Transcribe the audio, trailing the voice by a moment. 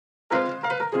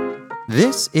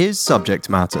This is Subject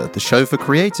Matter, the show for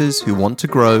creators who want to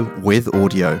grow with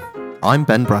audio. I'm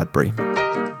Ben Bradbury.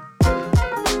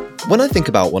 When I think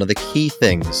about one of the key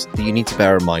things that you need to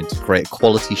bear in mind to create a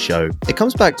quality show, it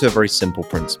comes back to a very simple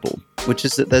principle, which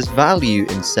is that there's value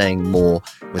in saying more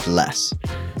with less.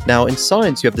 Now, in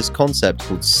science, you have this concept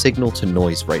called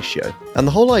signal-to-noise ratio, and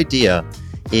the whole idea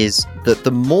is that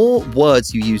the more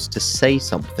words you use to say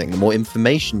something, the more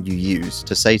information you use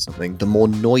to say something, the more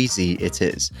noisy it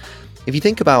is. If you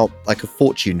think about like a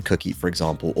fortune cookie, for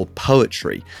example, or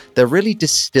poetry, they're really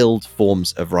distilled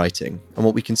forms of writing. And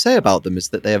what we can say about them is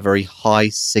that they are very high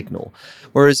signal.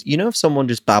 Whereas, if someone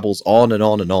just babbles on and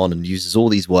on and on and uses all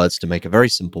these words to make a very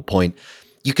simple point,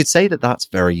 you could say that that's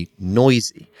very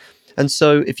noisy. And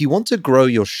so if you want to grow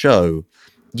your show,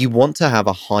 you want to have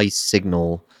a high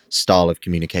signal style of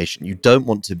communication. You don't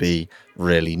want to be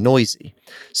really noisy.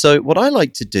 So what I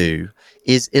like to do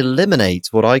is eliminate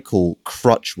what I call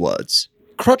crutch words.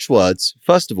 Crutch words,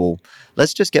 first of all,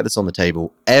 let's just get this on the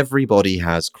table. Everybody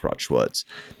has crutch words.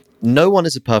 No one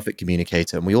is a perfect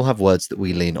communicator, and we all have words that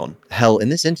we lean on. Hell, in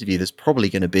this interview, there's probably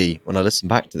going to be, when I listen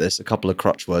back to this, a couple of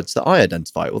crutch words that I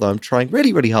identify, although I'm trying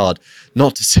really, really hard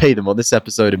not to say them on this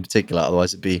episode in particular,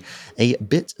 otherwise it'd be a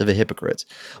bit of a hypocrite.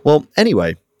 Well,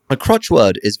 anyway, a crutch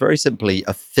word is very simply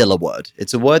a filler word.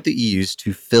 It's a word that you use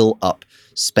to fill up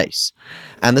space.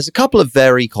 And there's a couple of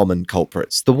very common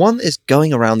culprits. The one is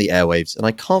going around the airwaves, and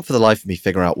I can't for the life of me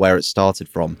figure out where it started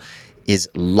from, is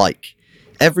like.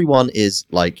 Everyone is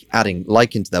like adding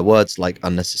like into their words, like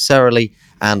unnecessarily,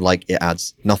 and like it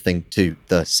adds nothing to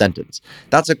the sentence.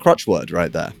 That's a crutch word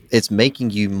right there. It's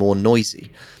making you more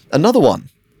noisy. Another one,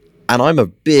 and I'm a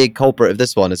big culprit of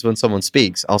this one, is when someone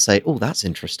speaks, I'll say, oh, that's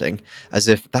interesting, as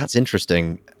if that's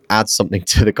interesting adds something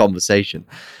to the conversation.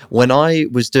 When I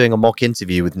was doing a mock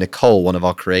interview with Nicole, one of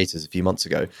our creators, a few months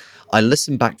ago, I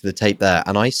listened back to the tape there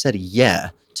and I said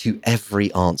yeah to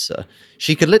every answer.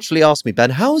 She could literally ask me, Ben,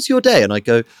 how was your day? And I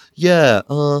go, yeah,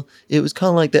 it was kind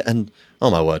of like that. And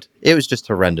oh my word, it was just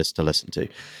horrendous to listen to.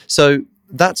 So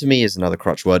that to me is another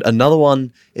crutch word. Another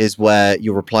one is where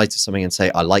you reply to something and say,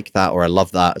 I like that, or I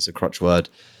love that as a crutch word.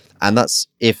 And that's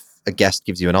if a guest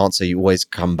gives you an answer, you always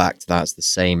come back to that as the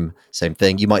same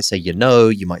thing. You might say, you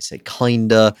might say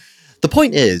kinda. The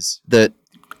point is that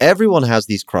everyone has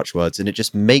these crutch words, and it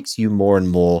just makes you more and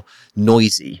more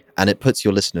noisy, and it puts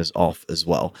your listeners off as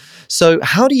well. So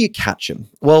how do you catch them?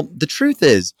 Well, the truth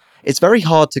is, it's very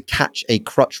hard to catch a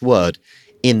crutch word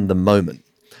in the moment.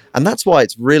 And that's why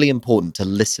it's really important to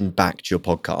listen back to your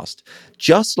podcast.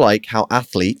 Just like how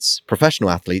athletes, professional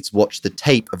athletes, watch the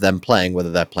tape of them playing,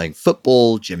 whether they're playing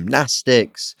football,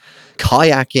 gymnastics,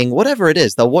 kayaking, whatever it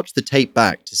is, they'll watch the tape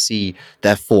back to see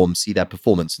their form, see their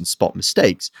performance, and spot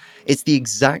mistakes. It's the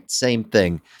exact same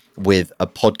thing with a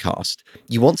podcast.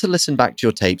 You want to listen back to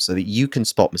your tape so that you can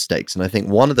spot mistakes. And I think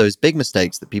one of those big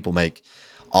mistakes that people make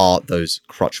are those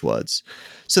crutch words.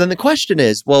 So then the question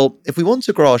is, well, if we want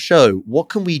to grow our show, what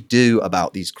can we do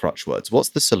about these crutch words? What's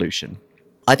the solution?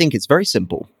 I think it's very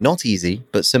simple, not easy,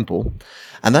 but simple.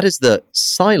 And that is that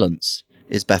silence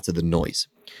is better than noise.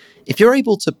 If you're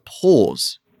able to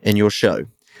pause in your show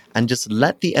and just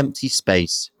let the empty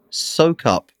space soak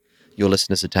up your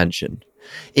listener's attention,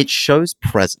 it shows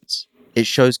presence. It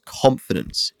shows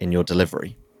confidence in your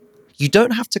delivery. You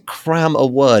don't have to cram a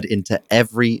word into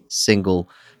every single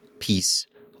piece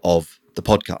of the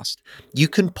podcast. You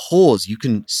can pause, you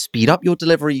can speed up your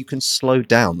delivery, you can slow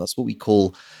down. That's what we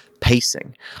call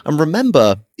pacing. And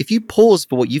remember, if you pause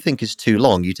for what you think is too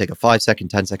long, you take a 5-second,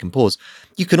 10-second pause,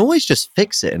 you can always just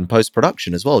fix it in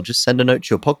post-production as well. Just send a note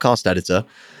to your podcast editor,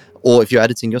 or if you're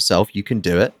editing yourself, you can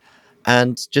do it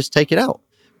and just take it out.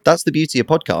 That's the beauty of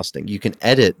podcasting. You can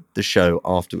edit the show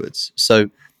afterwards.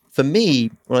 So for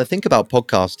me, when I think about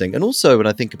podcasting, and also when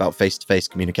I think about face-to-face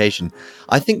communication,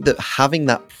 I think that having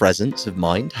that presence of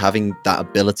mind, having that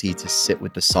ability to sit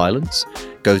with the silence,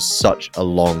 goes such a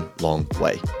long, long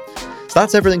way. So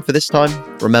that's everything for this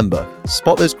time. Remember,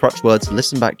 spot those crutch words,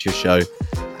 listen back to your show,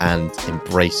 and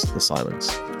embrace the silence.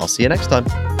 I'll see you next time.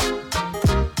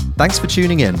 Thanks for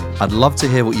tuning in. I'd love to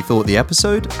hear what you thought of the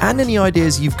episode and any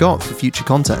ideas you've got for future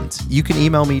content. You can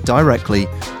email me directly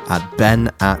at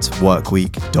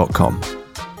ben@workweek.com.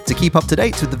 To keep up to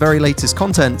date with the very latest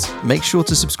content, make sure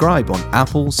to subscribe on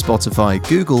Apple, Spotify,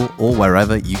 Google, or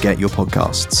wherever you get your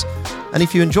podcasts. And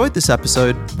if you enjoyed this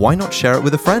episode, why not share it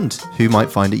with a friend who might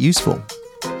find it useful?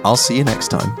 I'll see you next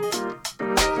time.